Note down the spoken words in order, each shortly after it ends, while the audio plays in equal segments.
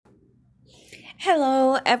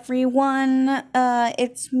Hello, everyone.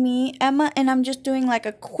 It's me, Emma, and I'm just doing like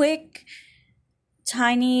a quick,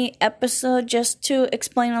 tiny episode just to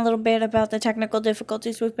explain a little bit about the technical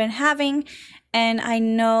difficulties we've been having. And I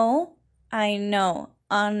know,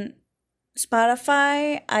 on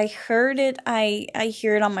Spotify, I heard it. I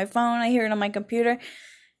hear it on my phone. I hear it on my computer.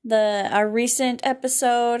 Our recent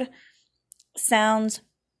episode sounds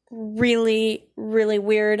really, really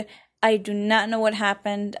weird. I do not know what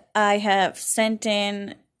happened. I have sent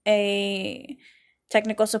in a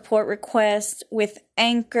technical support request with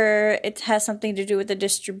Anchor. It has something to do with the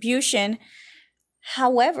distribution.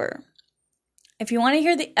 However, if you want to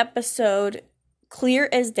hear the episode clear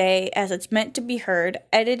as day, as it's meant to be heard,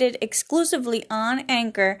 edited exclusively on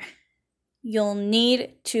Anchor, you'll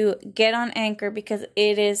need to get on Anchor because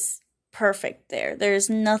it is perfect there. There's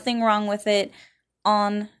nothing wrong with it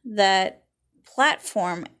on that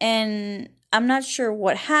platform, and I'm not sure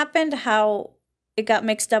what happened, how it got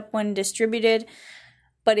mixed up when distributed,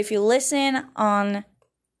 but if you listen on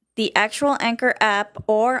the actual Anchor app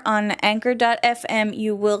or on anchor.fm,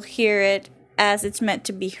 you will hear it as it's meant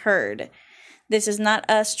to be heard. This is not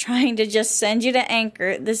us trying to just send you to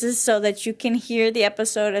Anchor. This is so that you can hear the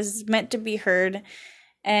episode as it's meant to be heard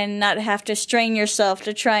and not have to strain yourself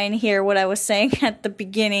to try and hear what I was saying at the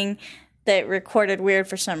beginning that recorded weird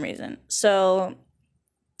for some reason. So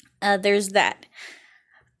there's that.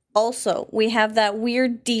 Also, we have that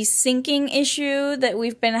weird desyncing issue that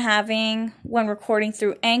we've been having when recording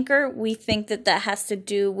through Anchor. We think that has to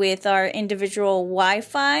do with our individual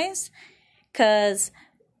Wi-Fis because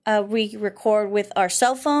we record with our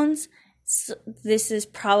cell phones. So this is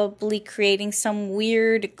probably creating some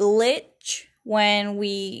weird glitch when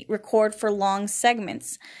we record for long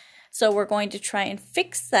segments. So we're going to try and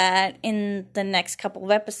fix that in the next couple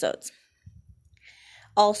of episodes.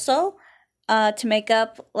 Also, to make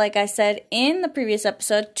up, like I said in the previous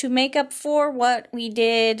episode, to make up for what we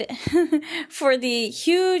did for the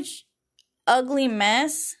huge, ugly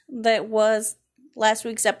mess that was last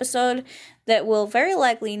week's episode that will very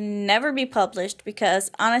likely never be published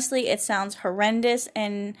because honestly it sounds horrendous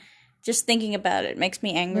and just thinking about it makes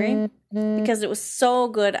me angry because it was so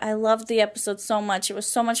good. I loved the episode so much. It was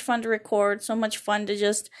so much fun to record, so much fun to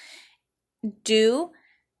just do.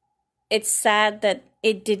 It's sad that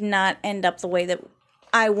it did not end up the way that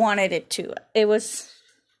I wanted it to. It was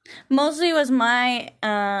my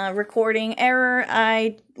recording error.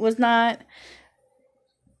 I was not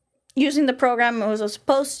using the program I was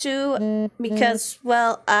supposed to because,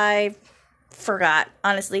 well, I forgot.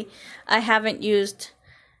 Honestly, I haven't used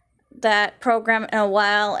that program in a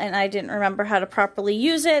while and I didn't remember how to properly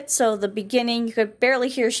use it. So the beginning you could barely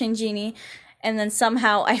hear Shinjini, and then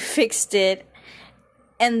somehow I fixed it,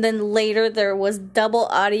 and then later there was double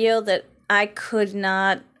audio that I could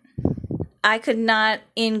not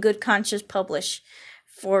in good conscience publish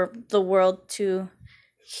for the world to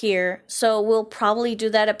hear. So we'll probably do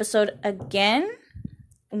that episode again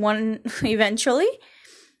eventually,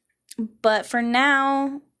 but for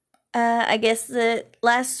now I guess that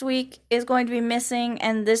last week is going to be missing,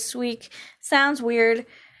 and this week sounds weird.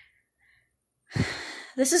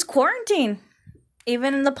 This is quarantine.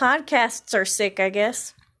 Even the podcasts are sick, I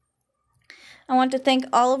guess. I want to thank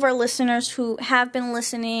all of our listeners who have been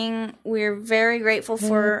listening. We're very grateful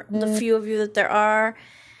for the few of you that there are.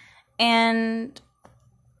 And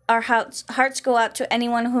our hearts go out to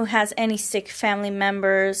anyone who has any sick family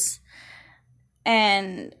members.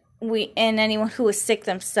 And anyone who is sick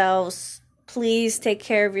themselves, please take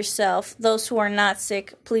care of yourself. Those who are not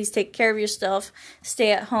sick, please take care of yourself.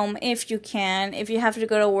 Stay at home if you can. If you have to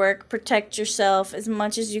go to work, protect yourself as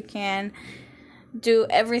much as you can. Do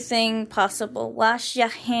everything possible. Wash your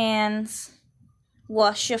hands.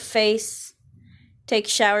 Wash your face. Take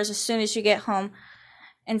showers as soon as you get home.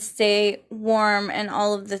 And stay warm and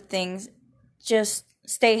all of the things. Just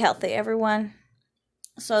stay healthy, everyone.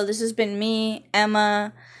 So this has been me,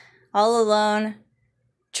 Emma, all alone,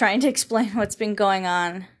 trying to explain what's been going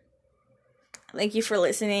on. Thank you for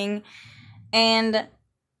listening, and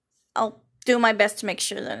I'll do my best to make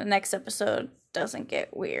sure that the next episode doesn't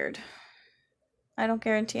get weird. I don't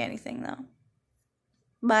guarantee anything, though.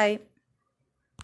 Bye.